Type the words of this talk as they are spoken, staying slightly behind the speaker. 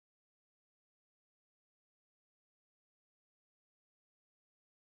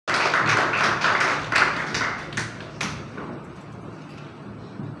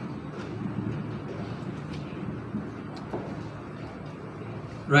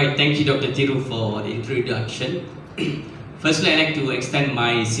Right, thank you Dr. Thiru for the introduction. Firstly, I'd like to extend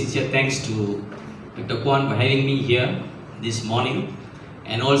my sincere thanks to Dr. Kwan for having me here this morning,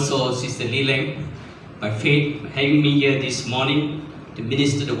 and also Sister Lileng by faith having me here this morning to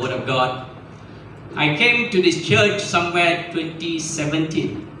minister the Word of God. I came to this church somewhere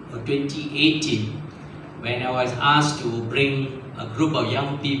 2017 or 2018 when I was asked to bring a group of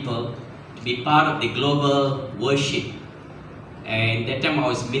young people to be part of the global worship. And that time I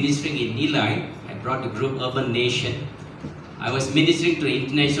was ministering in Nilai. I brought the group Urban Nation. I was ministering to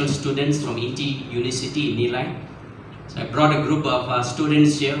international students from Inti University in Nilai. So I brought a group of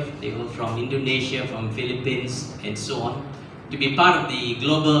students here. They were from Indonesia, from Philippines, and so on, to be part of the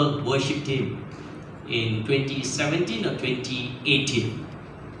global worship team in 2017 or 2018.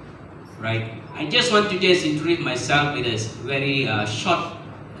 Right. I just want to introduce myself with a very short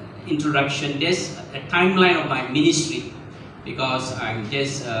introduction. There's a timeline of my ministry, because I'm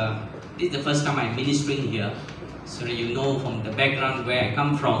just, this is the first time I'm ministering here, so that you know from the background where I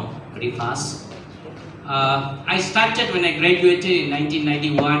come from pretty fast. I started when I graduated in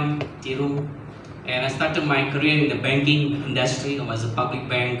 1991, Thiru, and I started my career in the banking industry. I was a public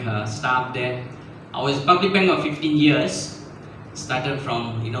bank staff there. I was public bank for 15 years. Started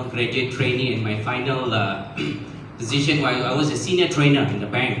from graduate trainee, and my final position was I was a senior trainer in the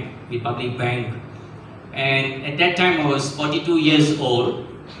bank, the public bank. And at that time I was 42 years old,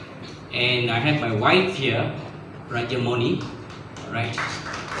 and I had my wife here, Rajamoni, right?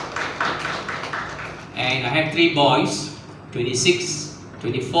 And I have 3 boys, 26,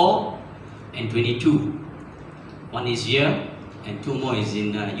 24, and 22. One is here, and 2 more is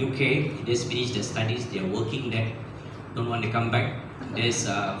in UK. They just finished their studies, they are working there, don't want to come back. There's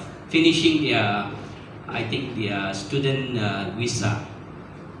finishing their, I think, their student visa.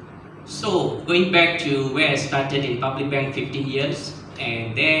 So, going back to where I started in public bank 15 years,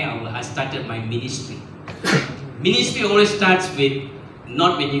 and there I started my ministry. Ministry always starts with,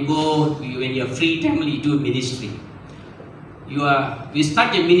 not when you go, when you're free time, you do ministry. You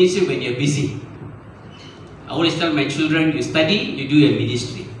start your ministry when you're busy. I always tell my children, you study, you do your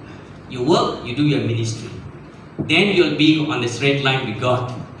ministry. You work, you do your ministry. Then you'll be on the straight line with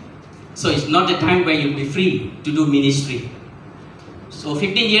God. So it's not the time where you'll be free to do ministry. So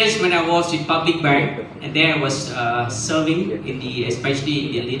 15 years when I was in public bank, and there I was serving in the, especially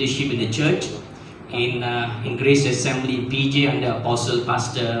in the leadership in the church, in Grace Assembly in PJ under Apostle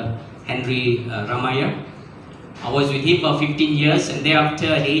Pastor Henry Ramaya. I was with him for 15 years, and thereafter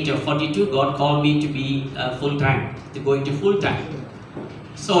at the age of 42, God called me to be full-time, to go into full-time.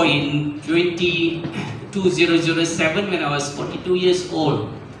 So in 2007, when I was 42 years old,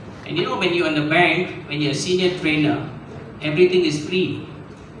 and when you're in the bank, when you're a senior trainer, everything is free.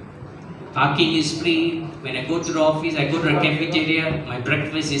 Parking is free. When I go to the office, I go to the cafeteria, my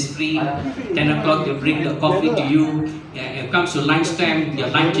breakfast is free. 10 o'clock they bring the coffee to you. It comes to lunchtime, your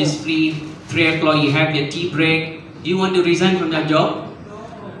lunch is free. 3 o'clock you have your tea break. Do you want to resign from that job?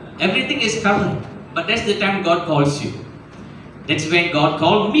 Everything is covered. But that's the time God calls you. That's when God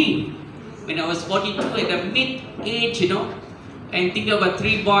called me. When I was 42 at the mid-age, and thinking about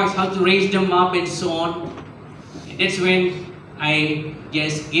 3 boys, how to raise them up and so on. That's when I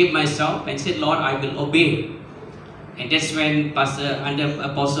just gave myself and said, Lord, I will obey. And that's when under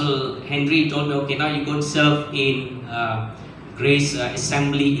Apostle Henry told me, okay, now you go and serve in Grace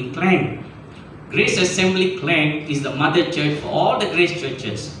Assembly in Klang. Grace Assembly Klang is the mother church for all the Grace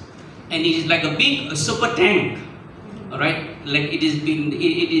churches. And it is like a big super tank. Alright? Like it is,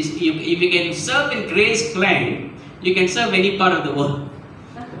 if you can serve in Grace Klang, you can serve any part of the world.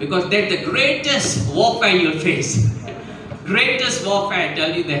 Because that's the greatest warfare you'll face. Greatest warfare, I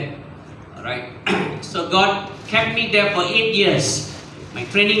tell you that. Alright. So God kept me there for 8 years. My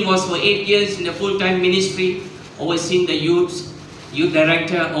training was for 8 years in the full-time ministry, overseeing the youth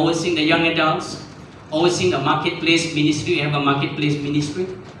director, overseeing the young adults, overseeing the marketplace ministry. We have a marketplace ministry.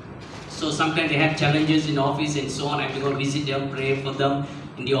 So sometimes they have challenges in the office and so on. I have to go visit them, pray for them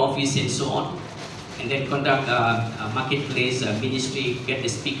in the office and so on. And then conduct a marketplace ministry, get the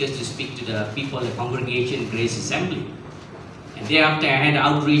speakers to speak to the people, the congregation, Grace Assembly. And thereafter I had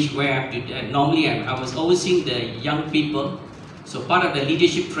outreach where I have to, normally I was overseeing the young people. So part of the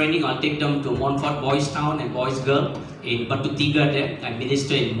leadership training, I'll take them to Montfort Boys Town and Boys Girl in Batu Tiga there. I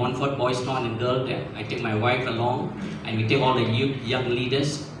minister in Montfort Boys Town and Girl there. I take my wife along, and we take all the young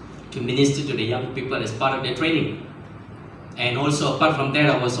leaders to minister to the young people as part of their training. And also apart from that,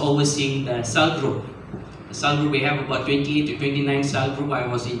 I was overseeing the cell group. The cell group, we have about 28 to 29 cell group. I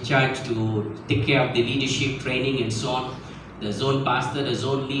was in charge to take care of the leadership training and so on. The zone pastor, the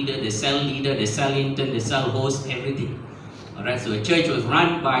zone leader, the cell intern, the cell host, everything. Alright, so the church was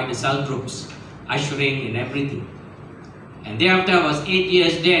run by the cell groups, ushering and everything. And thereafter I was 8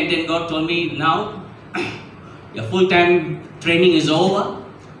 years there, and then God told me, now your full-time training is over.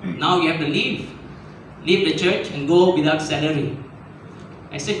 Now you have to leave the church and go without salary.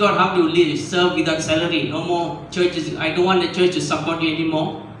 I said, God, how do you serve without salary? No more churches. I don't want the church to support you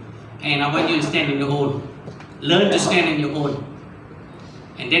anymore. And I want you to stand on your own. Learn to stand on your own.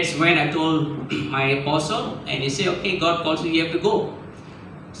 And that's when I told my apostle, and he said, okay, God calls you, you have to go.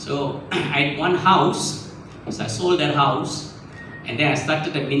 So I had one house, so I sold that house, and then I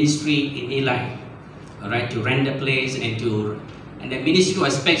started a ministry in Eli, alright, to rent a place and the ministry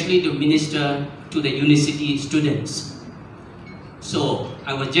was especially to minister to the university students. So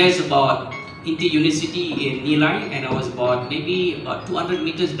I was just about into university in Nilai, and I was maybe about 200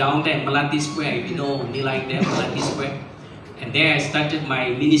 meters down there, Malati Square, if you know Nilai there, Malati Square. And there I started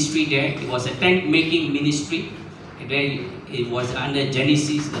my ministry there. It was a tent making ministry. And then it was under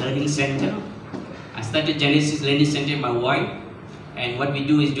Genesis Learning Center. I started Genesis Learning Center with my wife. And what we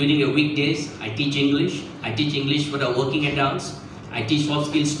do is during the weekdays, I teach English. I teach English for the working adults. I teach soft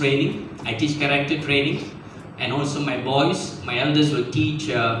skills training. I teach character training. And also my boys, my elders will teach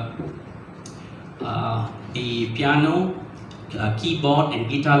the piano, keyboard and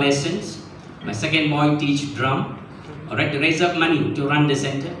guitar lessons. My second boy teach drum. Alright, to raise up money to run the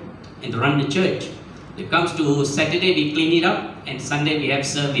center and to run the church. It comes to Saturday, we clean it up, and Sunday we have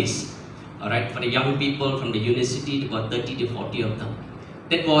service. Alright, for the young people from the university, about 30 to 40 of them.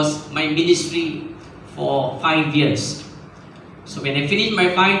 That was my ministry for 5 years. So when I finished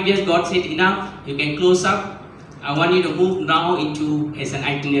my 5 years, God said, enough, you can close up. I want you to move now into as an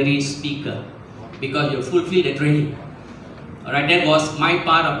itinerary speaker, because you fulfilled the training. Alright, that was my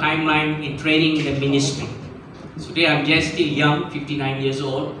part of timeline in training in the ministry. So today I'm just still young, 59 years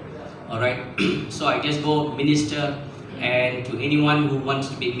old. Alright, so I just go minister and to anyone who wants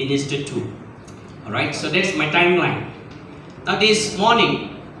to be ministered to. Alright, so that's my timeline. Now this morning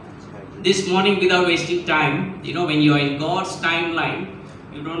without wasting time, you know, when you are in God's timeline,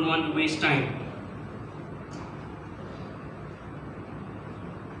 you don't want to waste time.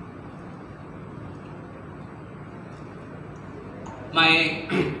 My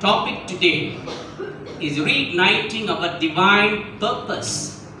topic today is reigniting our divine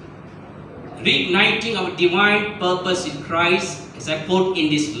purpose. Reigniting our divine purpose in Christ, as I put, in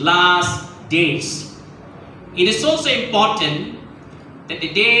these last days. It is also important that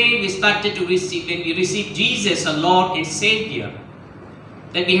the day we started to receive, when we receive Jesus, our Lord and Savior,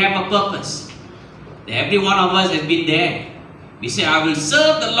 that we have a purpose. That every one of us has been there. We say, I will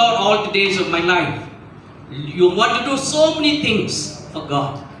serve the Lord all the days of my life. You want to do so many things for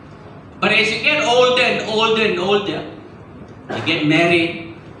God. But as you get older and older and older, you get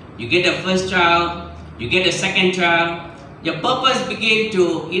married, you get the first child, you get the second child, your purpose begin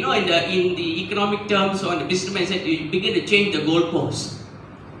to, you know, in the economic terms or in the business mindset, you begin to change the goalposts.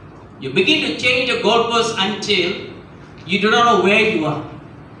 You begin to change the goalposts until you do not know where you are.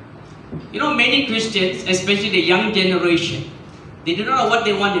 You know, many Christians, especially the young generation, they do not know what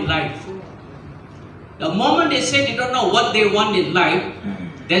they want in life. The moment they say they don't know what they want in life,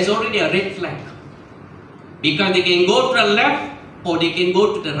 there's already a red flag. Because they can go to the left or they can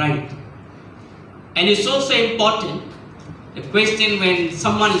go to the right. And it's also important, the question when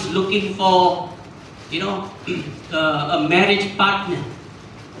someone is looking for, you know, a marriage partner,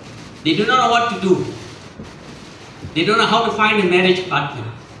 they do not know what to do. They don't know how to find a marriage partner.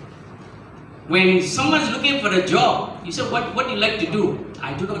 When someone is looking for a job, you say, what do you like to do?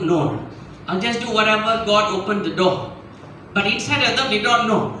 I do not know. I'll just do whatever God opened the door. But inside of them, they don't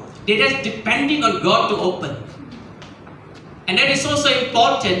know. They're just depending on God to open. And that is also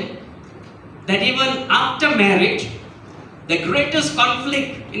important that even after marriage, the greatest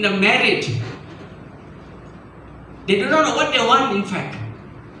conflict in the marriage, they do not know what they want, in fact.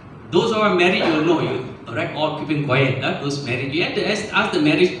 Those who are married, you will know, you, alright, all keeping quiet, those married. You have to ask the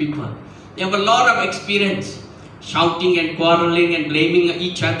married people. They have a lot of experience, shouting and quarreling and blaming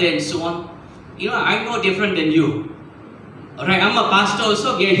each other and so on. You know, I'm no different than you. Alright, I'm a pastor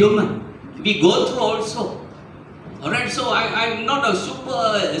also, we are human. We go through also. Alright, so I'm not a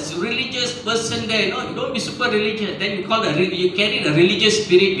super religious person there. No, you don't be super religious. Then you carry the religious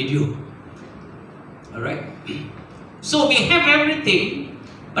spirit with you. Alright. So we have everything.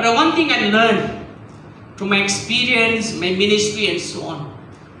 But the one thing I learned from my experience, my ministry and so on,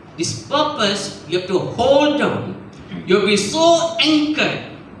 this purpose you have to hold on. You have to be so anchored.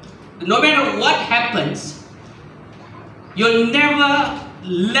 No matter what happens, you'll never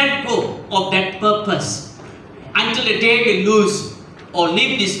let go of that purpose until the day we lose or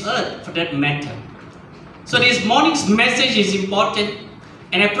leave this earth, for that matter. So this morning's message is important,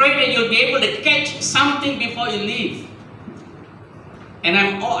 and I pray that you'll be able to catch something before you leave. And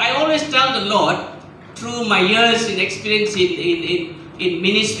I always tell the Lord, through my years in experience in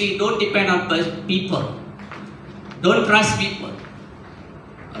ministry, don't depend on people. Don't trust people.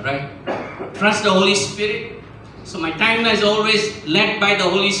 Alright? Trust the Holy Spirit. So my timeline is always led by the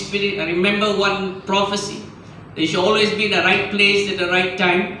Holy Spirit. I remember one prophecy. They should always be in the right place at the right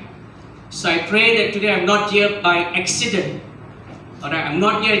time. So I pray that today I'm not here by accident. Alright, I'm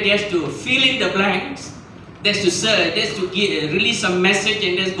not here just to fill in the blanks, just to release a message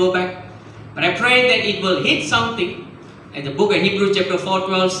and just go back. But I pray that it will hit something. And the book of Hebrews chapter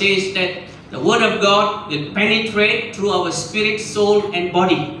 4:12 says that the word of God will penetrate through our spirit, soul and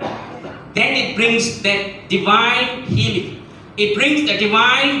body. Then it brings that divine healing. It brings the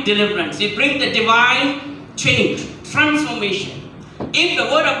divine deliverance. It brings the divine change, transformation. If the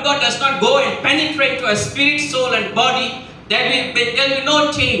word of God does not go and penetrate to our spirit, soul and body, there will be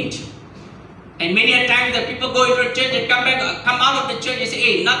no change. And many a times that people go into a church and come out of the church and say,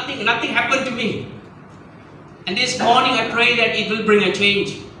 hey, nothing happened to me. And this morning I pray that it will bring a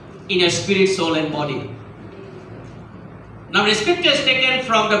change in your spirit, soul and body. Now the scripture is taken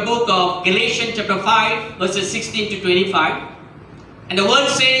from the book of Galatians chapter 5 verses 16 to 25. And the word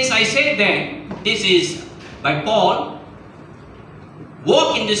says, I say then, this is by Paul,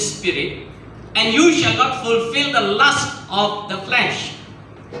 walk in the spirit, and you shall not fulfill the lust of the flesh.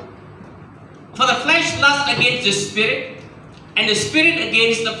 For the flesh lusts against the spirit, and the spirit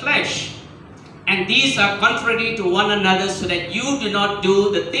against the flesh. And these are contrary to one another, so that you do not do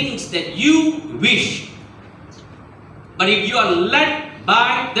the things that you wish. But if you are led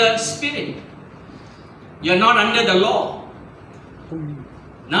by the Spirit, you are not under the law.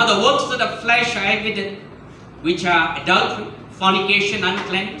 Now the works of the flesh are evident, which are adultery, fornication,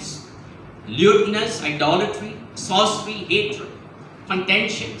 uncleanness, lewdness, idolatry, sorcery, hatred,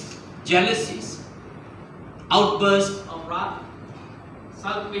 contentions, jealousies, outbursts of wrath,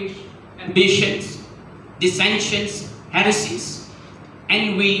 selfish ambitions, dissensions, heresies,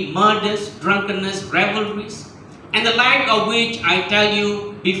 envy, murders, drunkenness, revelries, and the like, of which I tell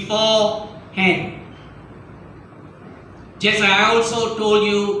you beforehand. Just as I also told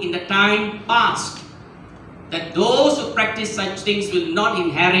you in the time past, that those who practice such things will not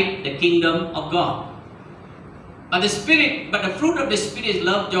inherit the kingdom of God. But the fruit of the Spirit is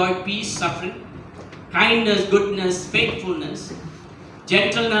love, joy, peace, suffering, kindness, goodness, faithfulness,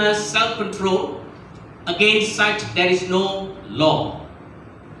 gentleness, self-control. Against such there is no law.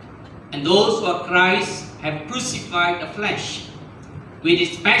 And those who are Christ have crucified the flesh with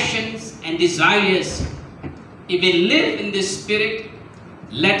its passions and desires. If we live in the Spirit,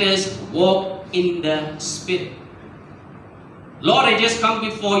 let us walk in the Spirit. Lord, I just come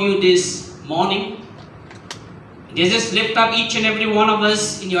before you this morning. Just lift up each and every one of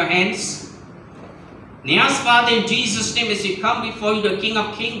us in your hands. And ask, Father, in Jesus' name, as we come before you, the King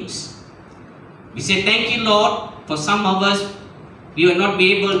of Kings, we say thank you, Lord. For some of us, we were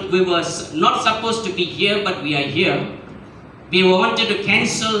not supposed to be here, but we are here. We wanted to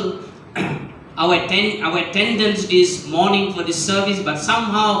cancel our attendance this morning for this service, but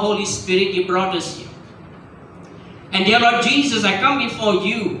somehow, Holy Spirit, you brought us here. And dear Lord Jesus, I come before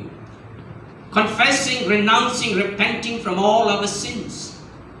you, confessing, renouncing, repenting from all our sins.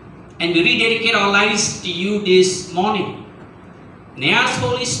 And we rededicate our lives to you this morning. And I ask,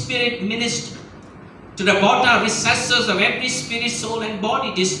 Holy Spirit, minister to the bottom recesses of every spirit, soul and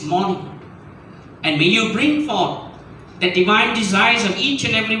body this morning. And may you bring forth the divine desires of each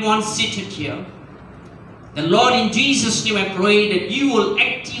and every one seated here. The Lord, in Jesus' name, I pray that you will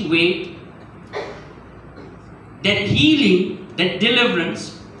activate that healing, that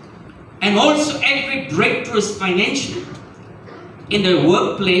deliverance, and also every breakthrough financially in the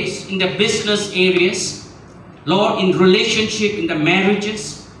workplace, in the business areas, Lord, in relationship, in the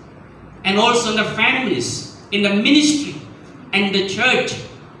marriages, and also in the families, in the ministry, and the church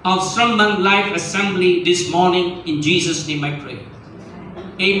of Sramban Life Assembly this morning. In Jesus' name I pray.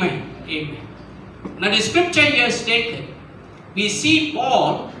 Amen. Amen. Now the scripture here is taken. We see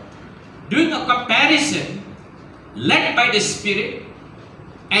Paul doing a comparison led by the Spirit,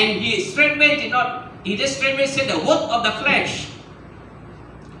 and he just straightway said the work of the flesh.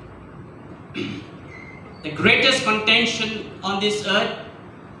 The greatest contention on this earth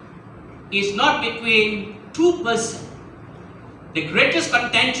is not between two persons. The greatest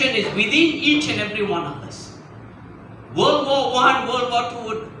contention is within each and every one of us. World War I, World War II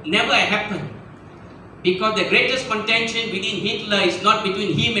would never happen, because the greatest contention within Hitler is not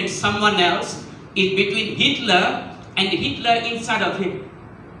between him and someone else. It's between Hitler and Hitler inside of him.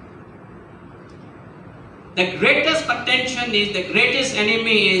 the greatest contention is, the greatest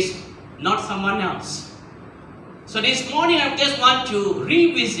enemy is not someone else. So this morning I just want to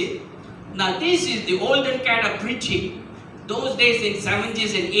revisit. Now this is the olden kind of preaching. Those days in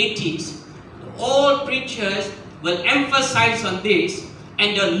 70s and 80s, all preachers will emphasize on this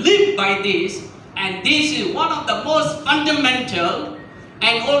and they'll live by this. And this is one of the most fundamental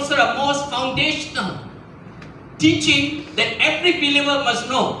and also the most foundational teaching that every believer must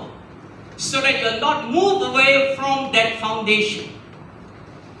know, so that you'll not move away from that foundation.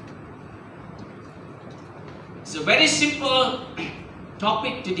 It's a very simple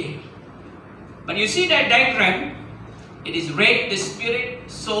topic today. But you see that diagram, it is red, the spirit,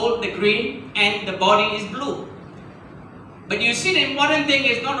 soul, the green, and the body is blue. But you see the important thing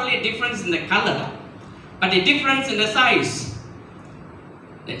is not only a difference in the color, but a difference in the size.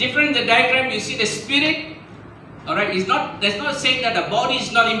 The difference in the diagram, you see the spirit, alright, that's not saying that the body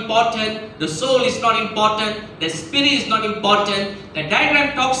is not important, the soul is not important, the spirit is not important. The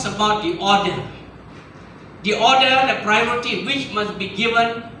diagram talks about the order. The order, the priority, which must be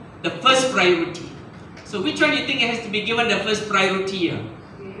given the first priority. So which one do you think has to be given the first priority here?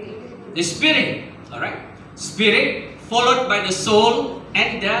 The spirit, alright? Spirit followed by the soul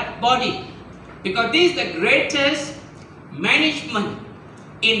and the body. Because this is the greatest management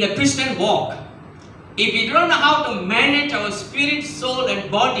in the Christian walk. If we don't know how to manage our spirit, soul and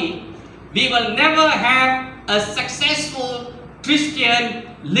body, we will never have a successful Christian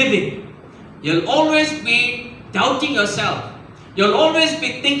living. You'll always be doubting yourself. You'll always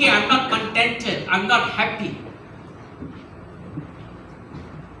be thinking, I'm not contented, I'm not happy.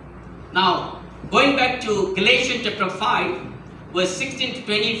 Now, going back to Galatians chapter 5, verse 16 to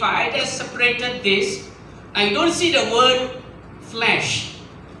 25, I just separated this. And you don't see the word flesh.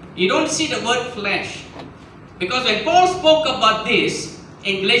 You don't see the word flesh. Because when Paul spoke about this,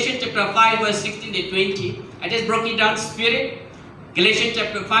 in Galatians chapter 5, verse 16 to 20, I just broke it down, spirit. Galatians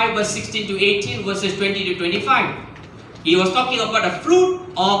chapter 5, verse 16 to 18, verses 20 to 25. He was talking about the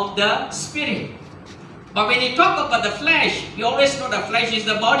fruit of the spirit. But when he talked about the flesh, we always know the flesh is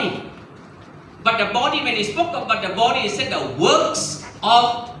the body. But the body, when he spoke about the body, he said the works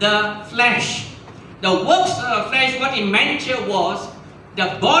of the flesh. The works of the flesh, what he meant here was,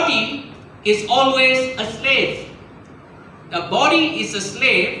 the body is always a slave. The body is a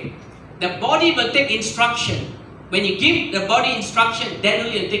slave. The body will take instruction. When you give the body instruction, then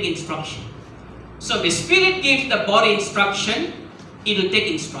only you'll take instruction. So the spirit gives the body instruction, it will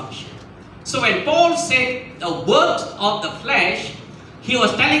take instruction. So when Paul said the works of the flesh, he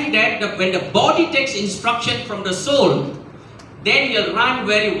was telling that when the body takes instruction from the soul, then you'll run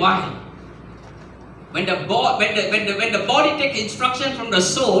very wild. When the body takes instruction from the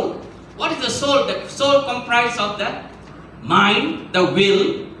soul, what is the soul? The soul comprises of the mind, the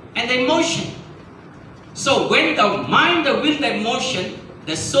will, and the emotion. So when the mind, the will, the emotion,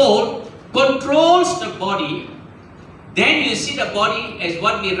 the soul controls the body, then you see the body as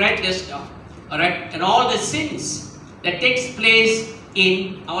what we read just now, alright, and all the sins that takes place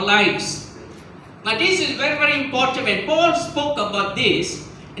in our lives. Now this is very, very important. When Paul spoke about this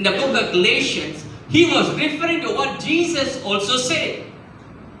in the book of Galatians, he was referring to what Jesus also said.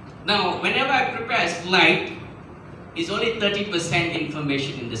 Now, whenever I prepare a slide, it's only 30%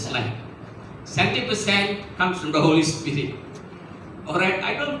 information in the slide. 70% comes from the Holy Spirit. Alright,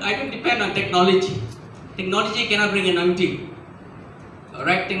 I don't depend on technology. Technology cannot bring anointing.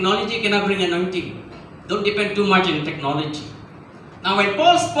 Alright, technology cannot bring anointing. Don't depend too much on technology. Now when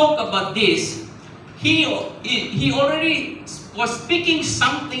Paul spoke about this, he already was speaking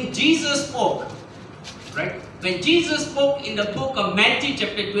something Jesus spoke. Right? When Jesus spoke in the book of Matthew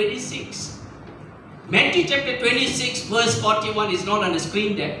chapter 26. Matthew chapter 26 verse 41 is not on the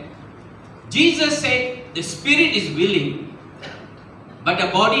screen there. Jesus said the spirit is willing, but the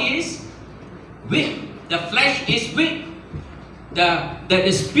body is weak. The flesh is weak.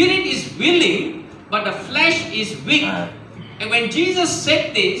 The spirit is willing, but the flesh is weak. And when Jesus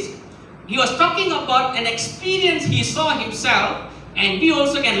said this, he was talking about an experience he saw himself, and we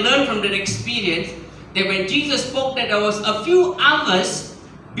also can learn from that experience that when Jesus spoke that there was a few hours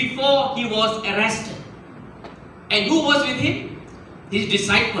before he was arrested. And who was with him? His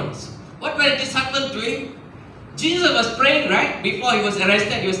disciples. What were the disciples doing? Jesus was praying, right? Before he was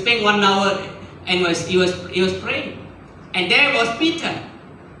arrested, he was praying 1 hour and he was praying. And there was Peter.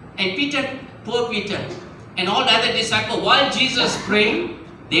 And Peter, poor Peter, and all the other disciples, while Jesus praying,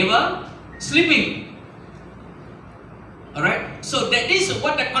 they were sleeping. Alright? So that is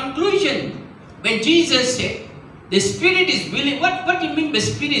what the conclusion. When Jesus said, the spirit is willing, what do you mean the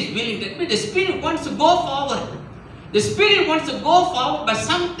spirit is willing? That means the spirit wants to go forward. The spirit wants to go forward, but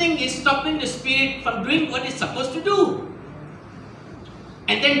something is stopping the spirit from doing what it's supposed to do.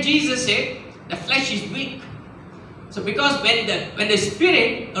 And then Jesus said, the flesh is weak. So because when the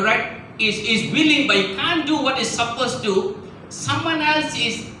spirit, alright, is willing but you can't do what it's supposed to, someone else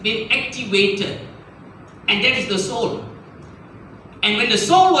is being activated. And that is the soul. And when the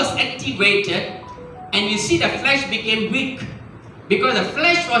soul was activated, and you see the flesh became weak, because the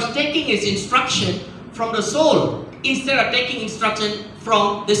flesh was taking its instruction from the soul instead of taking instruction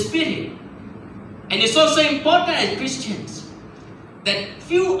from the spirit. And it's also important as Christians that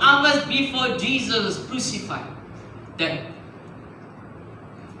few hours before Jesus was crucified, the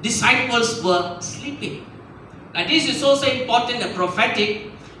disciples were sleeping. Now this is also important and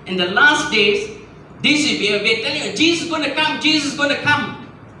prophetic. In the last days, this is we are telling you, Jesus is going to come, Jesus is going to come.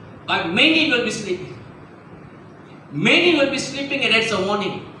 But many will be sleeping. Many will be sleeping, and that's a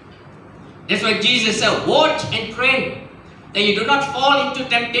warning. That's why Jesus said, watch and pray that you do not fall into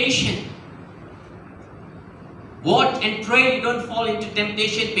temptation. Watch and pray you don't fall into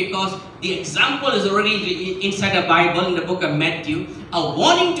temptation, because the example is already inside the Bible in the book of Matthew, a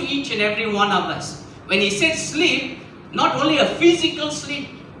warning to each and every one of us. When he said sleep, not only a physical sleep.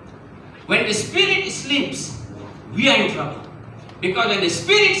 When the spirit sleeps, we are in trouble. Because when the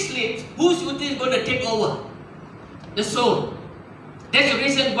spirit sleeps, who's going to take over? The soul. That's the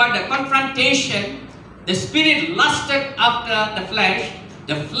reason why the confrontation, the spirit lusted after the flesh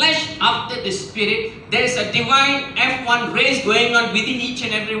after the spirit. There is a divine F1 race going on within each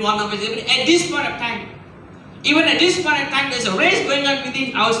and every one of us at this point of time. Even at this point of time, there's a race going on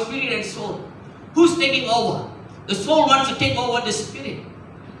within our spirit and soul. Who's taking over? The soul wants to take over the spirit.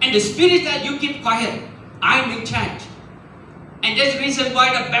 And the spirit that you keep quiet, I'm in charge. And that's the reason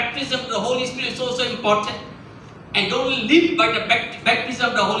why the baptism of the Holy Spirit is also important. And don't live by the baptism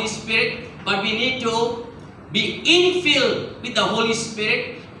of the Holy Spirit, but we need to be infilled with the Holy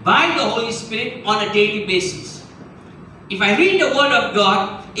Spirit, by the Holy Spirit on a daily basis. If I read the Word of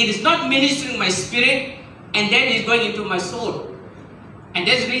God, it is not ministering my spirit and then it's going into my soul. And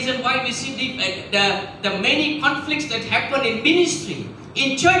that's the reason why we see the many conflicts that happen in ministry,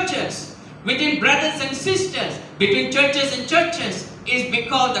 in churches, between brothers and sisters, between churches and churches, is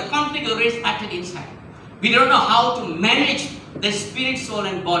because the conflict already started inside. We don't know how to manage the spirit, soul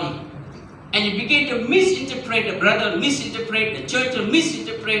and body. And you begin to misinterpret, the brother misinterpret, the church will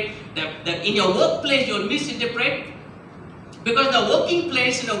misinterpret, in your workplace you'll misinterpret. Because the working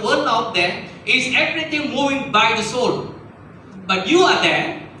place in the world out there is everything moving by the soul. But you are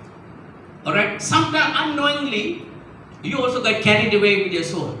there, alright, sometimes unknowingly, you also get carried away with your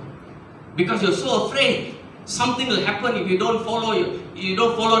soul. Because you're so afraid something will happen if you don't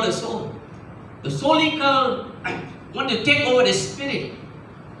follow the soul. The soulical want to take over the spirit.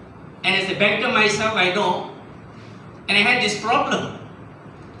 And as a banker myself, I know, and I had this problem.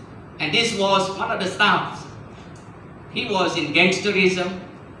 And this was one of the staffs. He was in gangsterism,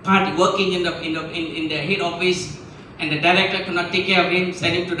 working in the head office, and the director could not take care of him,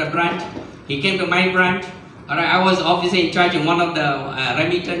 send him to the branch. He came to my branch. Alright, I was obviously in charge of one of the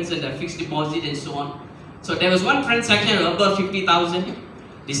remittance and the fixed deposit and so on. So there was one transaction of above 50,000.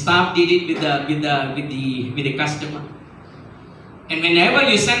 The staff did it with the customer. And whenever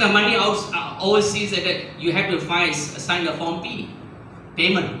you send the money out overseas, you have to sign the Form P,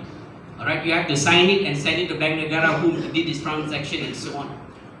 payment. Alright, you have to sign it and send it to Bank Negara who did this transaction and so on.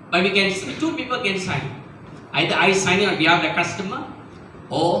 But two people can sign. Either I sign it on behalf of the customer,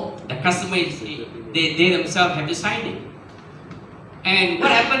 or the customer they themselves have to sign it. And what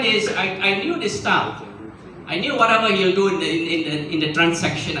happened is I knew the staff. I knew whatever he'll do in the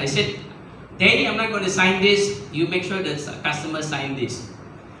transaction. I said, Danny, I'm not going to sign this. You make sure the customer sign this.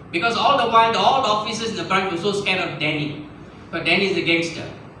 Because all the while, all the officers in the branch were so scared of Danny. But Danny is a gangster.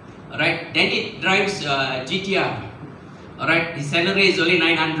 Alright, Danny drives GTR. Alright, his salary is only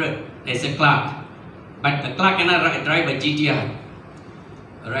 900 as a clerk. But the clerk cannot drive a GTR.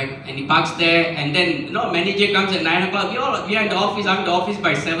 Alright, and he parks there, and then manager comes at 9 o'clock. We are in the office. I'm in the office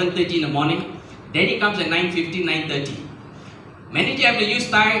by 7:30 in the morning. Danny comes at 9:50, 9:30. Manager have to use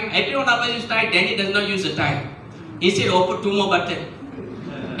tie. Everyone of us use tie. Danny does not use the tie. He said, "Oh, put two more buttons."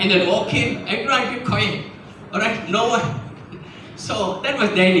 And then okay, everyone keep quiet. Alright, no one. So that was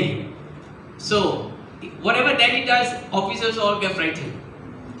Danny. So whatever Danny does, officers all get frightened.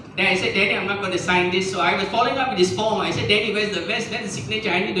 Then I said, Danny, I'm not going to sign this. So I was following up with this form. I said, Danny, where's the signature?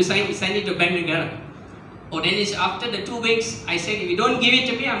 I need to sign it to Bank Negara. Oh, then after the 2 weeks, I said, if you don't give it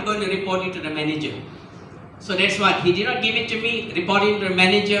to me, I'm going to report it to the manager. So that's what, he did not give it to me, reporting to the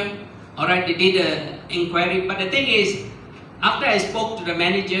manager. Alright, they did an inquiry. But the thing is, after I spoke to the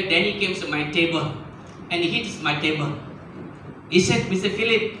manager, Danny came to my table. and he hits my table. He said, Mr.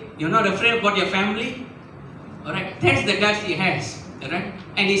 Philip, you're not afraid about your family? Alright, that's the guts he has. Alright,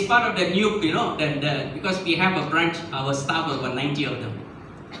 and he's part of the new, because we have a branch, our staff was about 90 of them.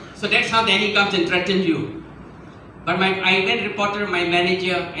 So that's how then he comes and threatens you. But I went reported my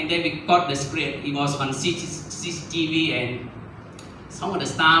manager, and then we caught the script. He was on CCTV, and some of the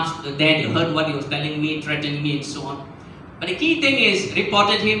staffs there, they heard what he was telling me, threatening me, and so on. But the key thing is,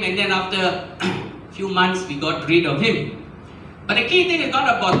 reported him, and then after a few months, we got rid of him. But the key thing is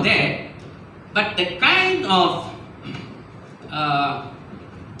not about that, but the kind of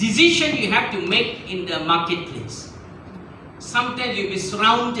decision you have to make in the marketplace. Sometimes you'll be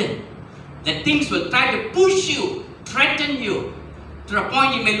surrounded. The things will try to push you, threaten you, to a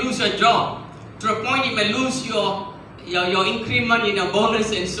point you may lose your job, to a point you may lose your increment, your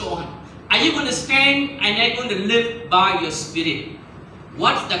bonus, and so on. Are you going to stand and are you going to live by your spirit?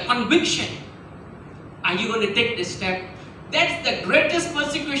 What's the conviction? Are you going to take the step? That's the greatest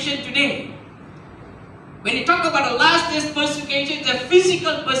persecution today. When you talk about the last days persecution, it's a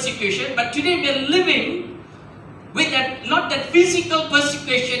physical persecution, but today we are living with that, not that physical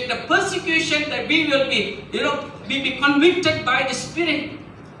persecution, the persecution that we will be, be convicted by the Spirit.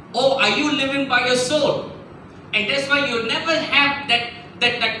 Or are you living by your soul? And that's why you'll never have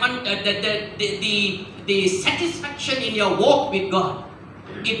the satisfaction in your walk with God.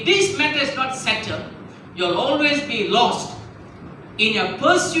 If this matter is not settled, you'll always be lost in your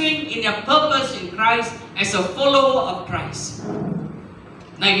pursuing, in your purpose in Christ as a follower of Christ.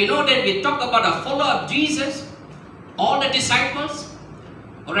 Now you know that we talk about a follower of Jesus, all the disciples,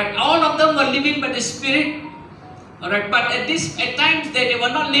 alright, all of them were living by the Spirit, alright, but at times they were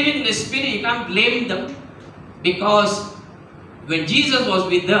not living in the Spirit. You can't blame them, because when Jesus was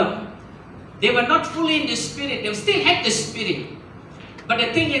with them, they were not fully in the Spirit. They still had the Spirit, but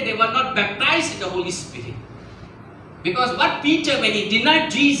the thing is, they were not baptized in the Holy Spirit. Because what Peter, when he denied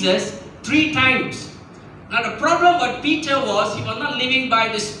Jesus 3 times, now the problem with Peter was, he was not living by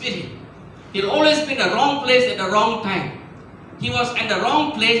the Spirit. He had always been in the wrong place at the wrong time. He was at the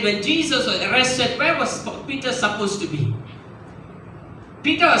wrong place when Jesus was arrested. Where was Peter supposed to be?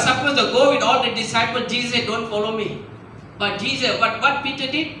 Peter was supposed to go with all the disciples. Jesus said, don't follow me. But what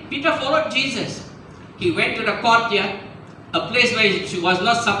Peter did? Peter followed Jesus. He went to the courtyard, a place where he was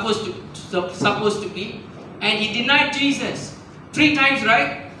not supposed to be. And he denied Jesus 3 times,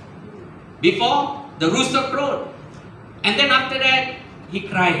 right? Before the rooster crowed. And then after that, he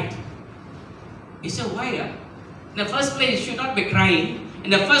cried. He said, why? In the first place, you should not be crying. In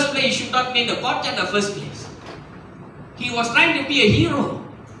the first place, you should not be in the courtyard in the first place. He was trying to be a hero.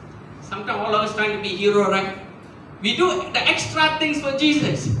 Sometimes all of us trying to be a hero, right? We do the extra things for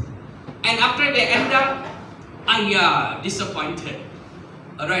Jesus. And after they end up, disappointed.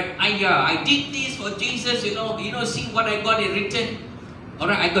 Alright, I did this for Jesus, see what I got in return.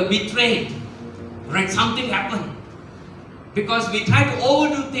 Alright, I got betrayed. Alright, something happened. Because we try to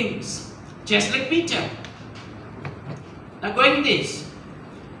overdo things, just like Peter. Now going this,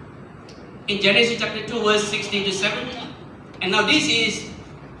 in Genesis chapter 2 verse 16 to 17, and now this is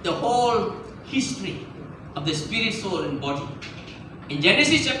the whole history of the spirit, soul and body. In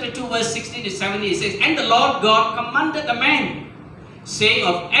Genesis chapter 2 verse 16 to 17 it says, and the Lord God commanded the man, saying,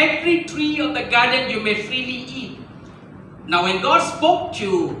 of every tree of the garden you may freely eat. Now when God spoke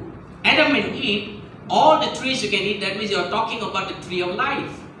to Adam and Eve, all the trees you can eat, that means you are talking about the tree of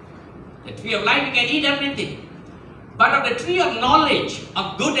life. The tree of life, you can eat everything. But of the tree of knowledge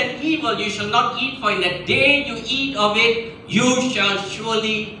of good and evil you shall not eat, for in the day you eat of it, you shall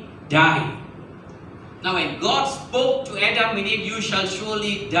surely die. Now when God spoke to Adam and Eve, you shall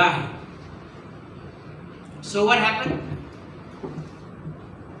surely die. So what happened?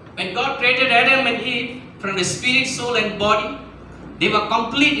 When God created Adam and Eve from the spirit, soul and body, they were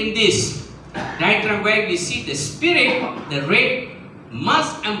complete in this diagram where we see the spirit, the red,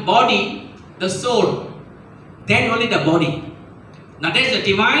 must embody the soul, then only the body. Now there is a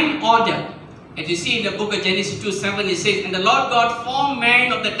divine order. As you see in the book of Genesis 2:7, it says, and the Lord God formed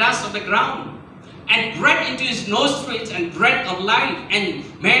man of the dust of the ground, and breathed into his nostrils and breath of life, and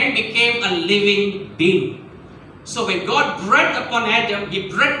man became a living being. So when God breathed upon Adam, he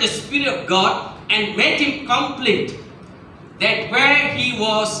breathed the Spirit of God and made him complete. That where he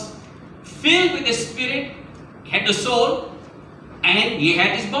was filled with the Spirit, he had the soul, and he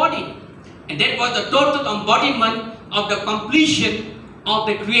had his body. And that was the total embodiment of the completion of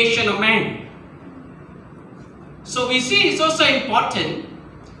the creation of man. So we see it's also important,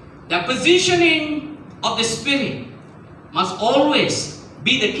 the positioning of the Spirit must always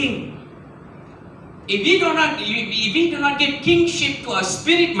be the king. If we do not give kingship to a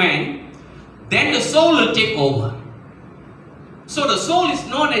spirit man, then the soul will take over. So the soul is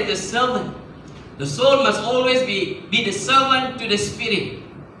known as the servant. The soul must always be the servant to the spirit.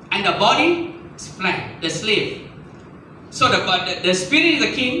 And the body is flat, the slave. So the spirit is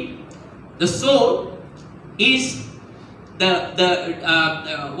the king, the soul is the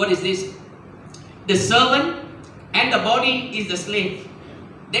servant, and the body is the slave.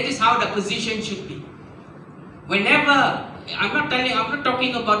 That is how the position should be. Whenever, I'm not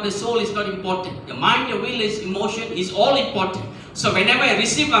talking about the soul is not important. The mind, the will, is emotion is all important. So whenever I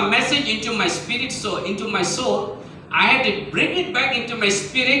receive a message into my spirit, so into my soul, I have to bring it back into my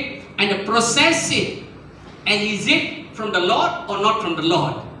spirit and process it. And is it from the Lord or not from the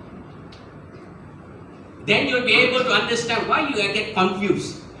Lord? Then you'll be able to understand why you get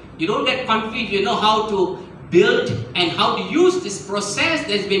confused. You don't get confused, you know how to build and how to use this process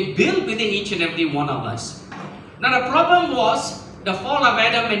that's been built within each and every one of us. Now the problem was the fall of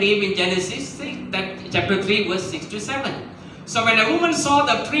Adam and Eve in Genesis chapter 3 verse 6 to 7. So when a woman saw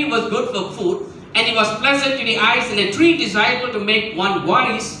the tree was good for food, and it was pleasant to the eyes, and a tree desirable to make one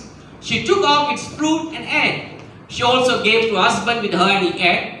wise, she took off its fruit and ate. She also gave to husband with her, and he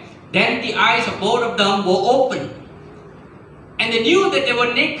ate. Then the eyes of both of them were opened, and they knew that they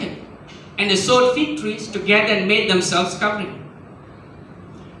were naked, and they sewed fig trees together and made themselves covering.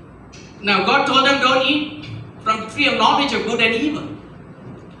 Now God told them, don't eat from the tree of knowledge of good and evil.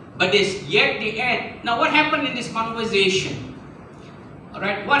 But yet they ate. Now what happened in this conversation?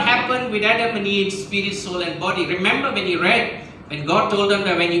 Alright, what happened with Adam and Eve, spirit, soul and body? Remember when you read, when God told them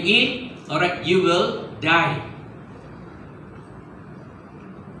that when you eat, alright, you will die.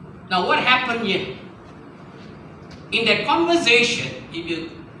 Now what happened here? In that conversation,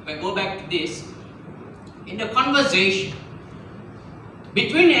 if I go back to this, in the conversation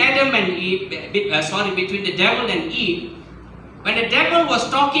between Adam and Eve, between the devil and Eve, when the devil was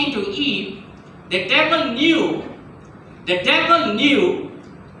talking to Eve, the devil knew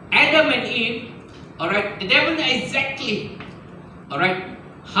Adam and Eve, alright, the devil knew exactly, alright,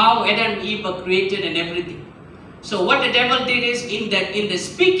 how Adam and Eve were created and everything. So what the devil did is, in the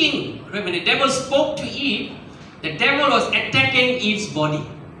speaking, when the devil spoke to Eve, the devil was attacking Eve's body.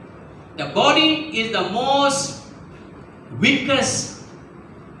 The body is the most weakest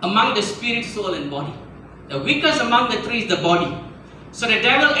among the spirit, soul and body. The weakest among the three is the body. So the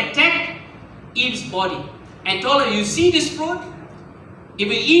devil attacked Eve's body and told her, you see this fruit? If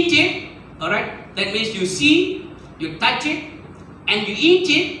you eat it, alright, that means you see, you touch it, and you eat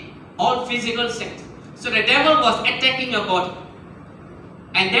it, all physical sense. So the devil was attacking your body.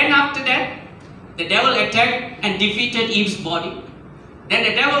 And then after that, the devil attacked and defeated Eve's body. Then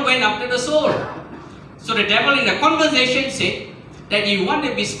the devil went after the soul. So the devil in the conversation said that you want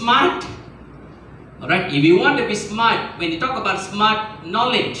to be smart, alright, if you want to be smart, when you talk about smart,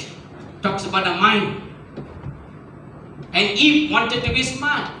 knowledge talks about the mind. And Eve wanted to be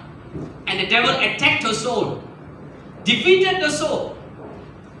smart. And the devil attacked her soul, defeated the soul.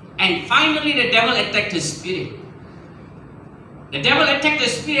 And finally the devil attacked his spirit. The devil attacked the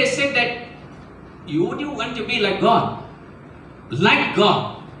spirit and said that you want to be like God. Like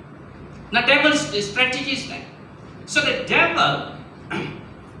God. Now devil's strategy is like, so the devil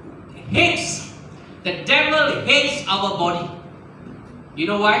hates our body. You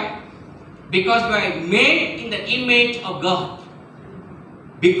know why? Because we are made in the image of God.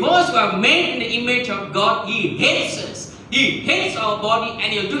 Because we are made in the image of God, He hates us. He hates our body,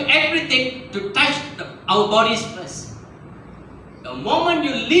 and He'll do everything to touch our bodies first. The moment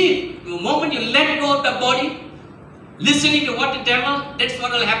you leave, the moment you let go of the body, listening to what the devil, that's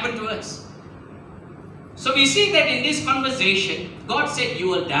what will happen to us. So we see that in this conversation, God said you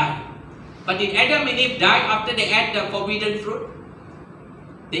will die. But did Adam and Eve die after they ate the forbidden fruit?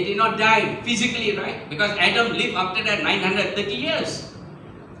 They did not die physically, right? Because Adam lived after that 930 years.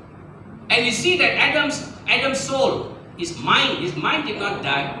 And you see that Adam's soul, his mind did not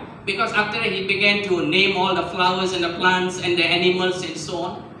die. Because after that he began to name all the flowers and the plants and the animals and so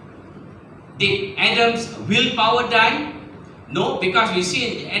on. Did Adam's willpower die? No, because we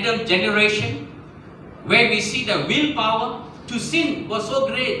see in Adam's generation, where we see the willpower to sin was so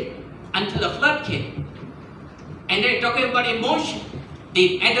great until the flood came. And they're talking about emotion.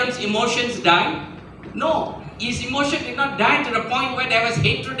 Did Adam's emotions die? No, his emotion did not die to the point where there was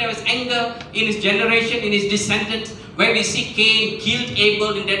hatred, there was anger in his generation, in his descendants, where we see Cain killed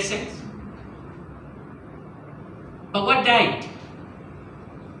Abel in that sense. But what died?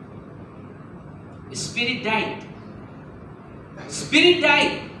 The spirit died. Spirit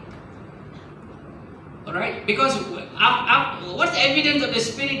died. Alright? Because what's the evidence of the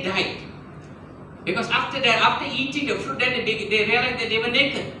spirit died? Because after that, after eating the fruit, then they realized that they were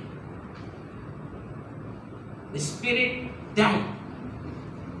naked. The spirit died.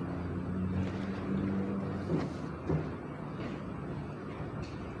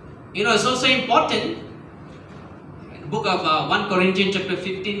 You know, it's also important, in the book of 1 Corinthians chapter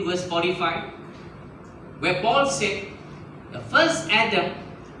 15 verse 45, where Paul said, the first Adam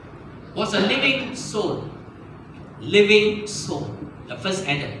was a living soul. Living soul. The first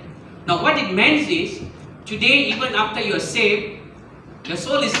Adam. Now what it means is, today even after you are saved, the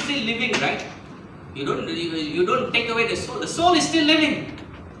soul is still living, right? You don't take away the soul. The soul is still living.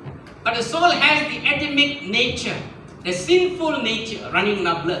 But the soul has the Adamic nature, the sinful nature running in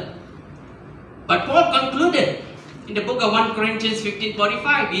our blood. But Paul concluded in the book of 1 Corinthians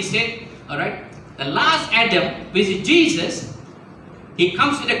 15:45, he said, alright, the last Adam, which is Jesus, he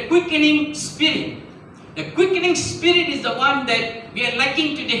comes with a quickening spirit. The quickening spirit is the one that we are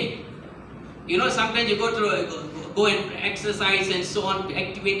lacking today. You know, sometimes you go and exercise and so on to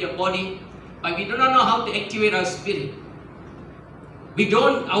activate your body, but we do not know how to activate our spirit.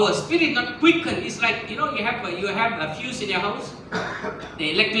 Our spirit not quicken. It's like, you know, you have a fuse in your house,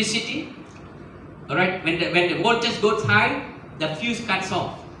 the electricity. Alright, when the voltage goes high, the fuse cuts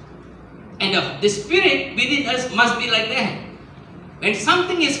off. And the spirit within us must be like that. When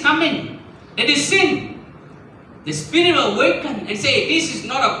something is coming, that is sin, the spirit will awaken and say, this is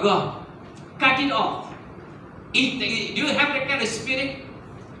not of God. Cut it off. Do you have that kind of spirit?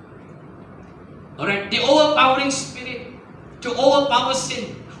 Alright, the overpowering spirit to overpower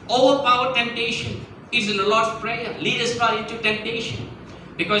sin, overpower temptation is in the Lord's Prayer. Lead us not into temptation.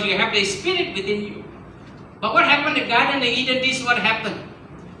 Because you have the spirit within you. But what happened in the Garden of Eden? This is what happened.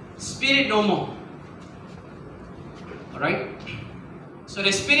 Spirit no more. Alright? So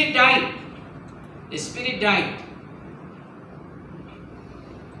the spirit died. The spirit died.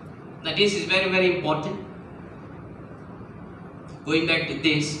 Now this is very, very important. Going back to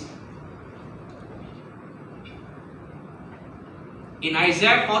this. In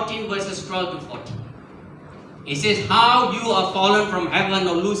Isaiah 14 verses 12 to 14. It says, how you are fallen from heaven,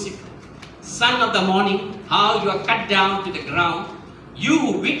 O Lucifer, son of the morning, how you are cut down to the ground. You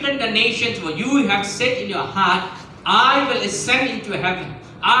who weaken the nations, for you have said in your heart, I will ascend into heaven.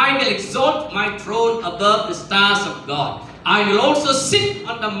 I will exalt my throne above the stars of God. I will also sit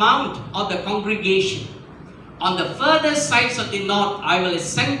on the mount of the congregation. On the further sides of the north, I will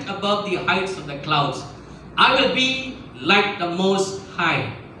ascend above the heights of the clouds. I will be like the Most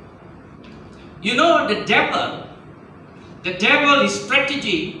High. You know, the devil, his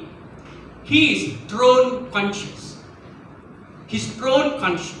strategy, he is throne conscious. He's throne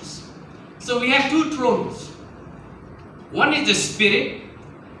conscious. So we have two thrones. One is the spirit,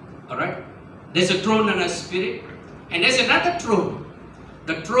 alright? There's a throne and a spirit. And there's another throne,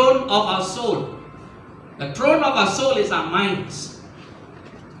 the throne of our soul. The throne of our soul is our minds.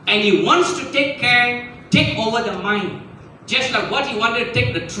 And he wants to take over the mind. Just like what he wanted to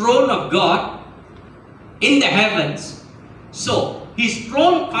take the throne of God in the heavens. So, he's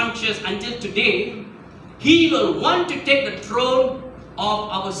throne conscious until today. He will want to take the throne of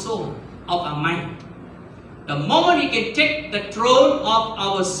our soul, of our mind. The moment he can take the throne of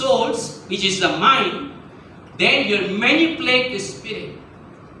our souls, which is the mind, then he'll manipulate the spirit.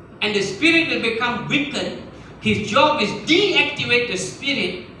 And the spirit will become weakened. His job is deactivate the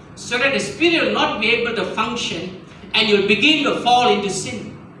spirit so that the spirit will not be able to function and you'll begin to fall into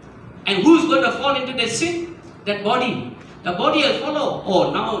sin. And who's going to fall into the sin? That body. The body will follow.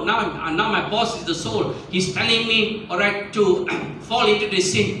 Oh, now my boss is the soul. He's telling me, alright, to fall into the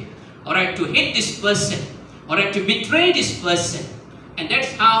sin. Alright, to hate this person. Alright, to betray this person. And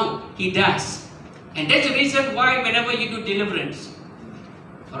that's how he does. And that's the reason why whenever you do deliverance,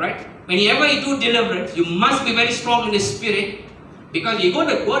 alright, whenever you do deliverance, you must be very strong in the spirit, because you're going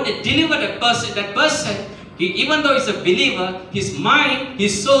to go and deliver the person. That person, even though he's a believer, his mind,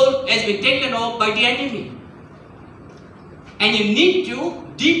 his soul has been taken over by the enemy. And you need to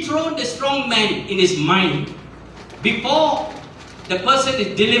dethrone the strong man in his mind before the person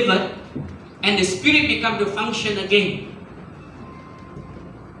is delivered and the spirit becomes to function again.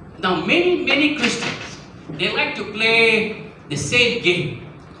 Now many Christians, they like to play the same game.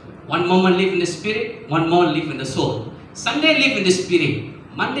 One moment live in the spirit, one moment live in the soul. Sunday live in the spirit,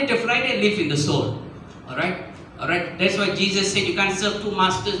 Monday to Friday live in the soul. Alright? That's why Jesus said you can't serve two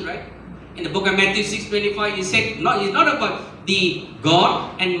masters, right? In the book of Matthew 6:25, he said, no, it's not about the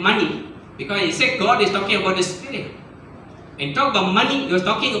God and money, because he said God is talking about the spirit. When you talk about money, you're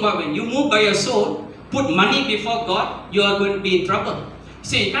talking about when you move by your soul, put money before God, you are going to be in trouble.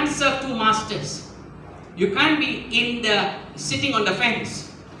 So you can't serve two masters. You can't be sitting on the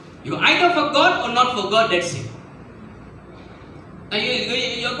fence. You're either for God or not for God, that's it. Now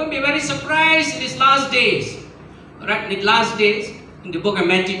you're going to be very surprised in these last days. Right, in the last days, in the book of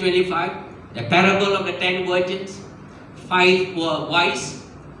Matthew 25, the parable of the 10 virgins, 5 were wise.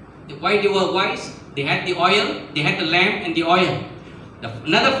 Why they were wise? They had the oil, they had the lamp and the oil.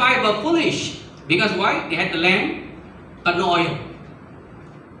 Another 5 were foolish. Because why? They had the lamp, but no oil.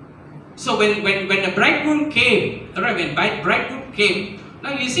 So when the bridegroom came, right, when bridegroom came,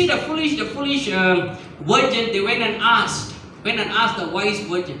 now you see the foolish virgin, they went and asked the wise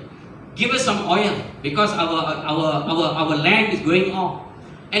virgin, give us some oil because our lamp is going off.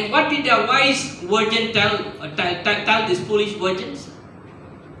 And what did the wise virgin tell these foolish virgins?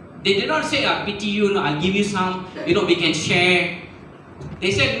 They did not say, I pity you, no, I'll give you some, we can share.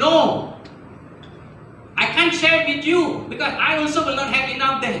 They said, no, I can't share with you because I also will not have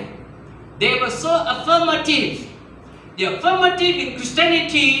enough then. They were so affirmative. The affirmative in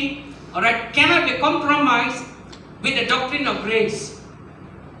Christianity, alright, cannot be compromised with the doctrine of grace.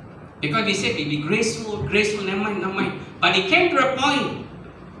 Because we said, be graceful, never mind. But it came to a point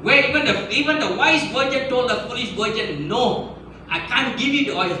where even the wise virgin told the foolish virgin, no, I can't give you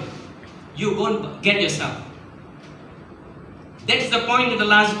the oil. You go and get yourself. That's the point in the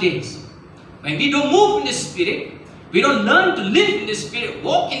last days. When we don't move in the Spirit, we don't learn to live in the Spirit,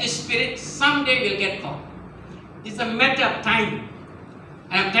 walk in the Spirit, someday we'll get caught. It's a matter of time.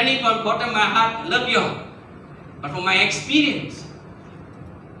 And I'm telling you from the bottom of my heart, I love you all. But from my experience,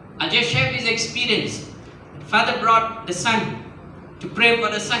 I'll just share this experience. Father brought the son to pray for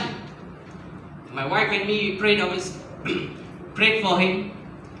the son. My wife and me prayed prayed for him.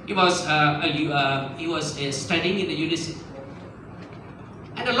 He was studying in the university.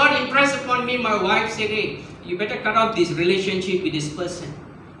 And the Lord impressed upon me, my wife said, hey, you better cut off this relationship with this person.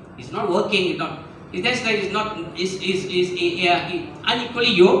 It's not working. That's like he's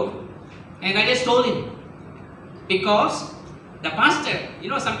unequally yoked. And I just told him, because the pastor,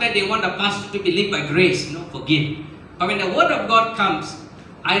 sometimes they want the pastor to be led by grace, forgive. But when the word of God comes,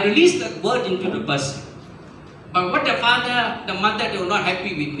 I release that word into the person. But what the father, the mother, they were not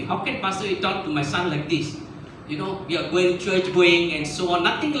happy with me. How can pastor talk to my son like this? We are going church and so on.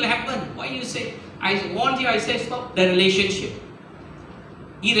 Nothing will happen. Why you say? I warned you, I said stop the relationship.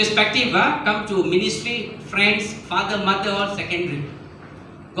 Irrespective, come to ministry, friends, father, mother, or secondary.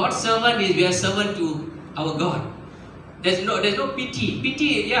 God's servant is we are servant to our God. There's no pity.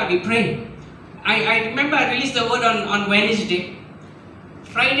 Pity, yeah, we pray. I remember I released the word on Wednesday.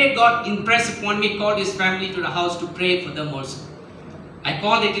 Friday, God impressed upon me, called his family to the house to pray for them also. I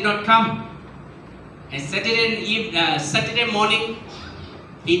called, they did not come. And Saturday morning,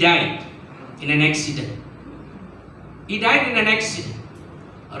 he died in an accident. He died in an accident.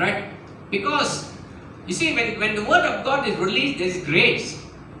 Alright? Because, you see, when the word of God is released, there is grace.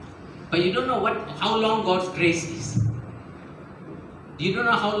 But you don't know how long God's grace is. You don't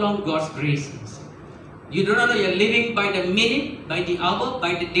know how long God's grace is. You don't know you're living by the minute, by the hour,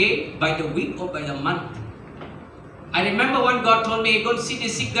 by the day, by the week, or by the month. I remember when God told me, go and see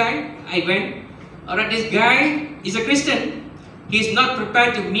this sick guy. I went. Alright, this guy is a Christian. He is not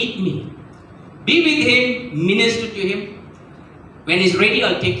prepared to meet me. Be with him, minister to him. When he's ready,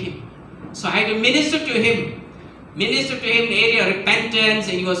 I'll take him. So I had to minister to him. Minister to him in the area of repentance,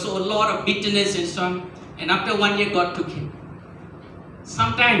 and he was so a lot of bitterness and so on. And after 1 year, God took him.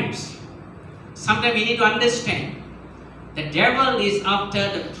 Sometimes we need to understand the devil is after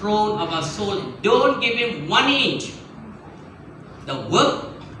the throne of our soul. Don't give him 1 inch. The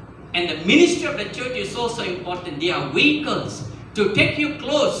work and the ministry of the church is also important. They are vehicles to take you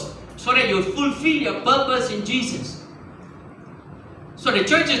close so that you fulfill your purpose in Jesus. So the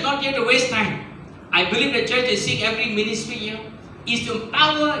church is not here to waste time. I believe the church is seeing every ministry here is to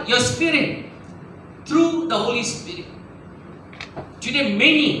empower your spirit through the Holy Spirit. Today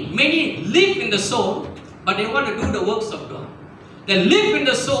many live in the soul, but they want to do the works of God. They live in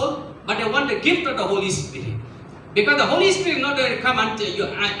the soul, but they want the gift of the Holy Spirit. Because the Holy Spirit is not going to come until you,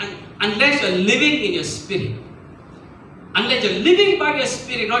 unless you're living in your spirit. Unless you're living by your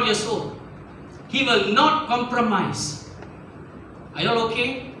spirit, not your soul. He will not compromise. Are you all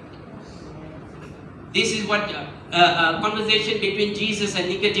okay? This is what conversation between Jesus and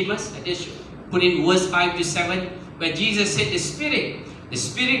Nicodemus. I just put in verse 5 to 7, where Jesus said the Spirit,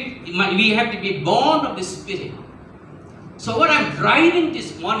 we have to be born of the Spirit. So what I'm driving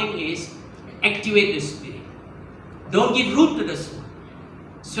this morning is activate the Spirit. Don't give room to the soul.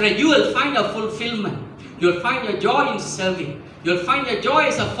 So that you will find a fulfillment. You'll find your joy in serving. You'll find your joy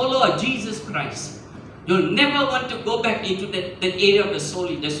as a follower of Jesus Christ. You'll never want to go back into that area of the soul.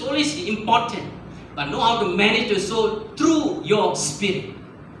 The soul is important, but know how to manage the soul through your spirit.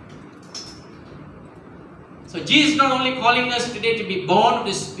 So Jesus is not only calling us today to be born of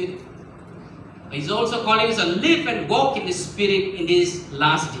the Spirit, He's also calling us to live and walk in the Spirit in these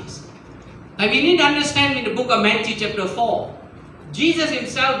last days. Now we need to understand in the book of Matthew chapter 4, Jesus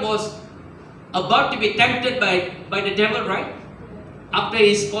himself was about to be tempted by the devil, right? After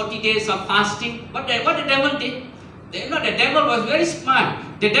his 40 days of fasting, what the devil did? The devil was very smart.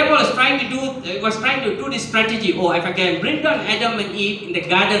 The devil was trying to do this strategy. Oh, if I can bring down Adam and Eve in the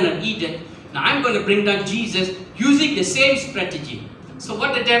Garden of Eden, now I'm going to bring down Jesus using the same strategy. So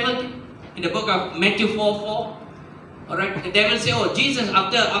what the devil did? In the book of Matthew 4:4, alright, the devil said, oh, Jesus,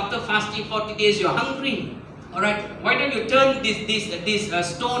 after fasting 40 days, you're hungry. Alright, why don't you turn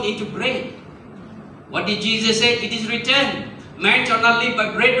this stone into bread? What did Jesus say? It is written, man shall not live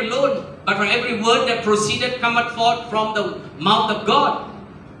by bread alone, but from every word that proceeded cometh forth from the mouth of God.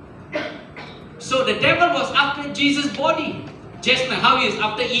 So the devil was after Jesus' body, just like how he is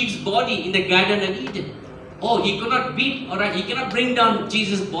after Eve's body in the Garden of Eden. Oh, he could not beat, alright, he cannot bring down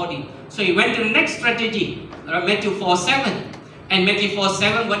Jesus' body. So he went to the next strategy, Matthew 4:7. And Matthew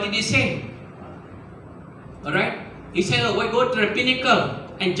 4:7, what did he say? Alright, he said, oh, we go to the pinnacle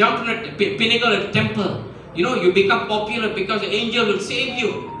and jump from the pinnacle of the temple. You know, you become popular because the angel will save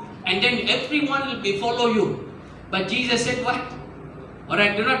you. And then everyone will follow you. But Jesus said what?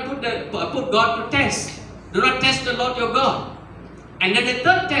 Alright, do not put God to test. Do not test the Lord your God. And then the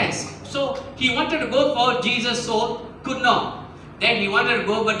third test. So he wanted to go for Jesus' soul, could not. Then he wanted to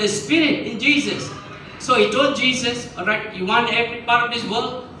go for the Spirit in Jesus. So he told Jesus, alright, you want every part of this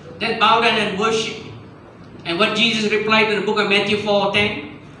world? Then bow down and worship me. And what Jesus replied in the book of Matthew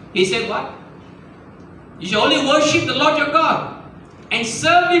 4:10, he said what? You shall only worship the Lord your God and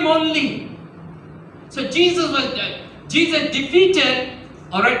serve Him only. So Jesus defeated,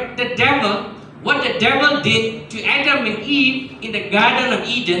 alright, the devil. What the devil did to Adam and Eve in the Garden of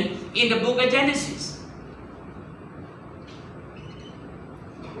Eden in the book of Genesis.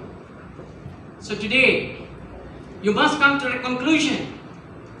 So today, you must come to the conclusion.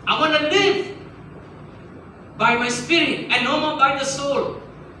 I want to live by my spirit and no more by the soul.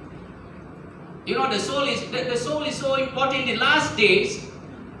 You know, the soul is so important in the last days.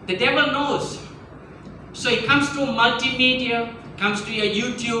 The devil knows. So it comes through multimedia, comes to your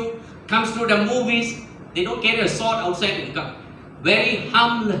YouTube, comes through the movies. They don't carry a sword outside and come. Very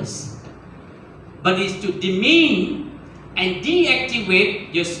harmless. But it's to demean and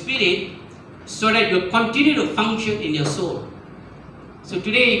deactivate your spirit so that you continue to function in your soul. So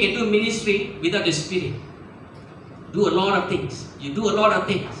today you can do ministry without the spirit. Do a lot of things. You do a lot of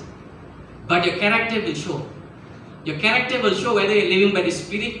things. But your character will show. Your character will show whether you're living by the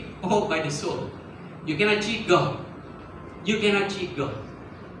spirit or by the soul. You cannot cheat God. You cannot cheat God.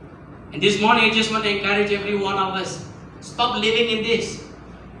 And this morning I just want to encourage every one of us. Stop living in this,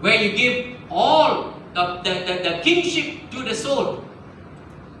 where you give all the kingship to the soul.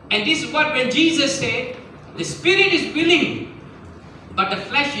 And this is what when Jesus said, the spirit is willing, but the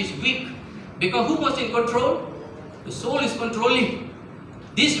flesh is weak. Because who was in control? The soul is controlling.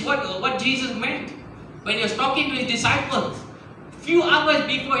 This is what Jesus meant when he was talking to his disciples. Few hours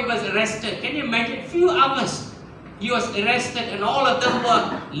before he was arrested. Can you imagine? Few hours he was arrested and all of them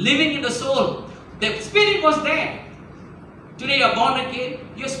were living in the soul. The spirit was there. Today you are born again.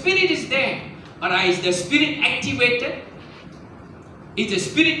 Your spirit is there. But is the spirit activated? Is the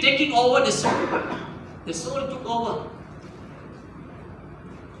spirit taking over the soul? The soul took over.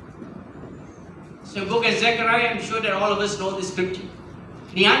 So book of Zechariah, I'm sure that all of us know the scripture.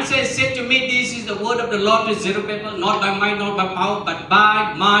 The answer is said to me, this is the word of the Lord to Zerubbabel, not by might, not by power, but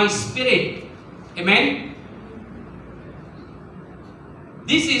by my spirit. Amen?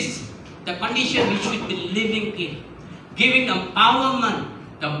 This is the condition we should be living in. Giving empowerment,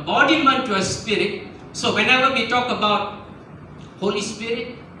 the embodiment to our spirit. So whenever we talk about Holy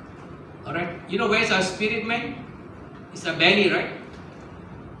Spirit, alright, you know where's our spirit man? It's our belly, right?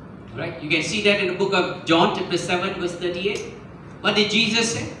 Right? You can see that in the book of John chapter 7 verse 38. What did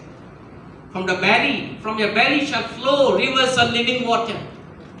Jesus say? From your belly shall flow rivers of living water.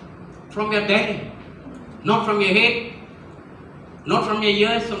 From your belly. Not from your head. Not from your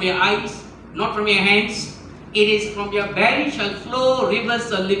ears, from your eyes. Not from your hands. It is from your belly shall flow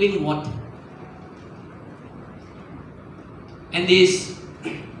rivers of living water. And this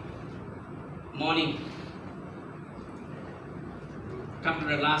morning, come to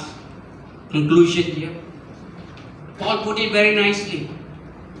the last conclusion here. Paul put it very nicely.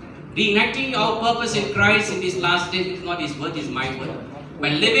 Reenacting our purpose in Christ in these last days is not his word, it's my word. By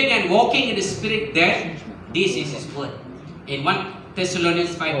living and walking in the Spirit there, this is his word. In 1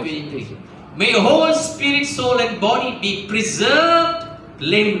 Thessalonians 5:23. May your whole spirit, soul and body be preserved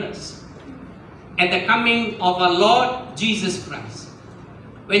blameless at the coming of our Lord Jesus Christ.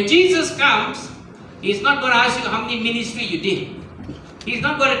 When Jesus comes, He's not going to ask you how many ministry you did. He's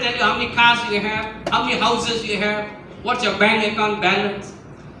not going to tell you how many cars you have, how many houses you have, what's your bank account balance.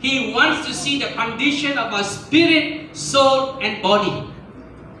 He wants to see the condition of our spirit, soul, and body.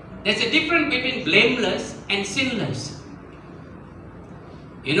 There's a difference between blameless and sinless.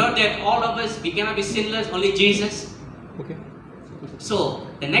 You know that all of us, we cannot be sinless, only Jesus. Okay. So,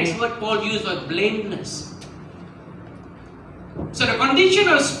 the next word Paul used was blameless. So, the condition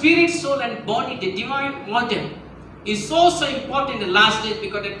of spirit, soul, and body, the divine order, is so important in the last days,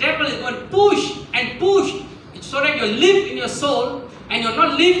 because the devil is going to push and push so that you live in your soul and you're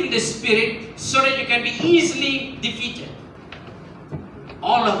not live in the spirit, so that you can be easily defeated.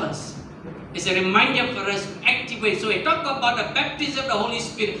 All of us. It's a reminder for us to activate. So we talk about the baptism of the Holy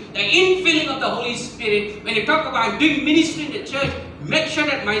Spirit, the infilling of the Holy Spirit. When you talk about doing ministry in the church, make sure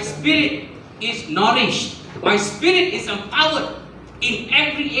that my spirit is nourished. My spirit is empowered in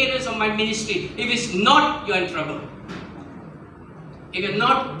every areas of my ministry. If it's not, you're in trouble. If you're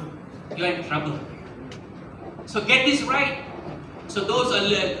not, you're in trouble. So get this right. So those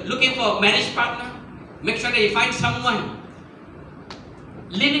who are looking for a marriage partner, make sure that you find someone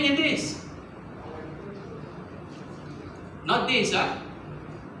living in this. Not this, huh?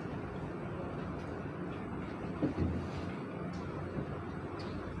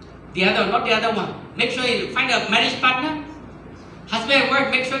 The other, not the other one. Make sure you find a marriage partner. Husband and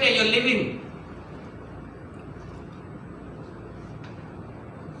wife, make sure that you're living.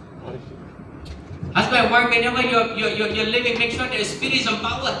 Husband and wife, whenever you're living, make sure that the spirit is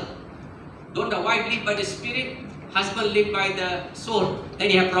empowered. Don't the wife live by the spirit, husband live by the soul. Then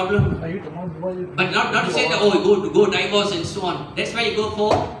you have problem. But not to say that, oh, go divorce and so on. That's why you go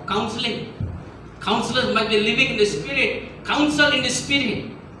for counseling. Counselors must be living in the spirit. Counsel in the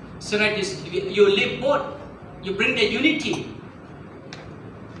spirit. So that you live both. You bring the unity.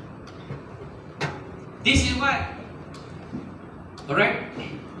 This is why. Alright?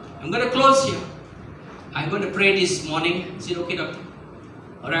 I'm going to close here. I'm going to pray this morning. Is it okay, doctor?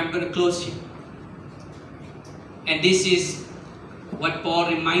 Alright, I'm going to close here. And this is what Paul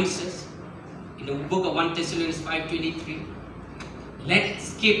reminds us in the book of 1 Thessalonians 5:23.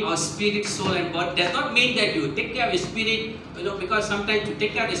 Let's keep our spirit, soul, and body. Does not mean that you take care of your spirit, because sometimes to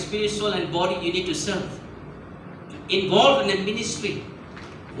take care of your spirit, soul, and body, you need to serve. Involved in a ministry.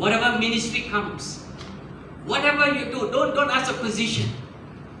 Whatever ministry comes, whatever you do, don't ask a position.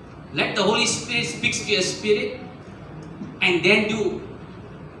 Let the Holy Spirit speak to your spirit, and then do.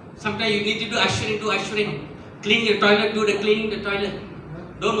 Sometimes you need to do ushering. Clean your toilet, do the cleaning the toilet.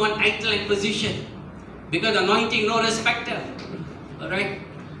 Don't want title and position, because anointing no respecter. Alright?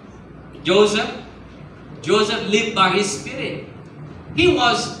 Joseph lived by his spirit. He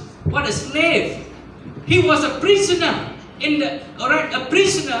was what, a slave. He was a prisoner a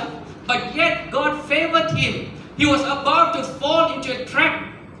prisoner, but yet God favored him. He was about to fall into a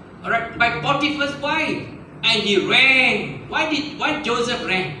trap, alright, by Potiphar's wife, and he ran. Why Joseph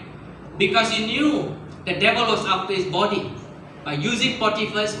ran? Because he knew the devil was after his body, by using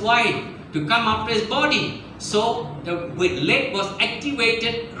Potiphar's wife to come after his body. So the leg was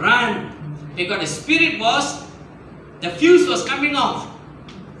activated, run, because the spirit was, the fuse was coming off.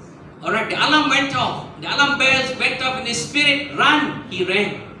 Alright, the alarm went off. The alarm bells went off in his spirit, run, he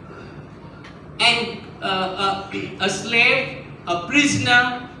ran. And a slave, a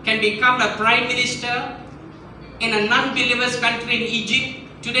prisoner can become a prime minister in a non-believer's country in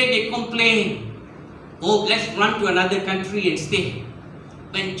Egypt. Today they complain, oh, let's run to another country and stay.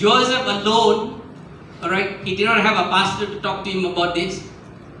 When Joseph alone, alright, he did not have a pastor to talk to him about this.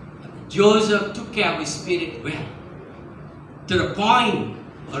 Joseph took care of his spirit well. To the point,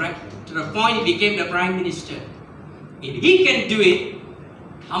 alright, to the point he became the prime minister. If he can do it,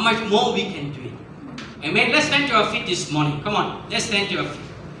 how much more we can do it? Amen. Let's stand to our feet this morning. Come on, let's stand to our feet.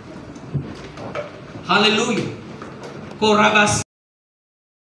 Hallelujah.